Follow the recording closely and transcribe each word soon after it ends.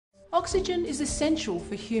Oxygen is essential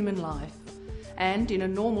for human life, and in a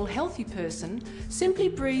normal healthy person, simply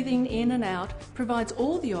breathing in and out provides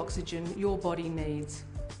all the oxygen your body needs.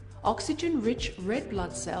 Oxygen-rich red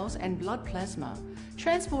blood cells and blood plasma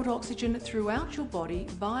transport oxygen throughout your body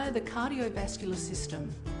via the cardiovascular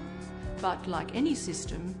system. But like any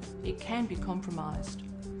system, it can be compromised.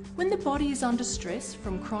 When the body is under stress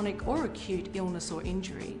from chronic or acute illness or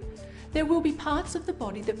injury, there will be parts of the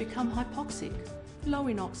body that become hypoxic, low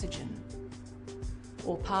in oxygen,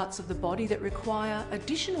 or parts of the body that require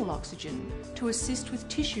additional oxygen to assist with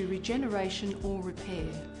tissue regeneration or repair.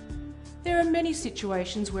 There are many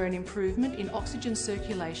situations where an improvement in oxygen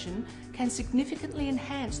circulation can significantly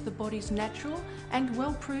enhance the body's natural and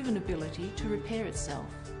well-proven ability to repair itself.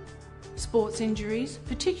 Sports injuries,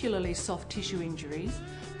 particularly soft tissue injuries,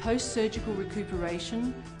 post-surgical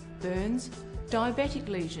recuperation, burns, diabetic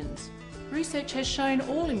lesions. Research has shown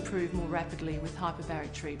all improve more rapidly with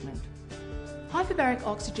hyperbaric treatment. Hyperbaric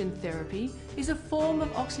oxygen therapy is a form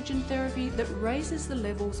of oxygen therapy that raises the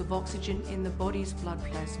levels of oxygen in the body's blood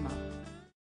plasma.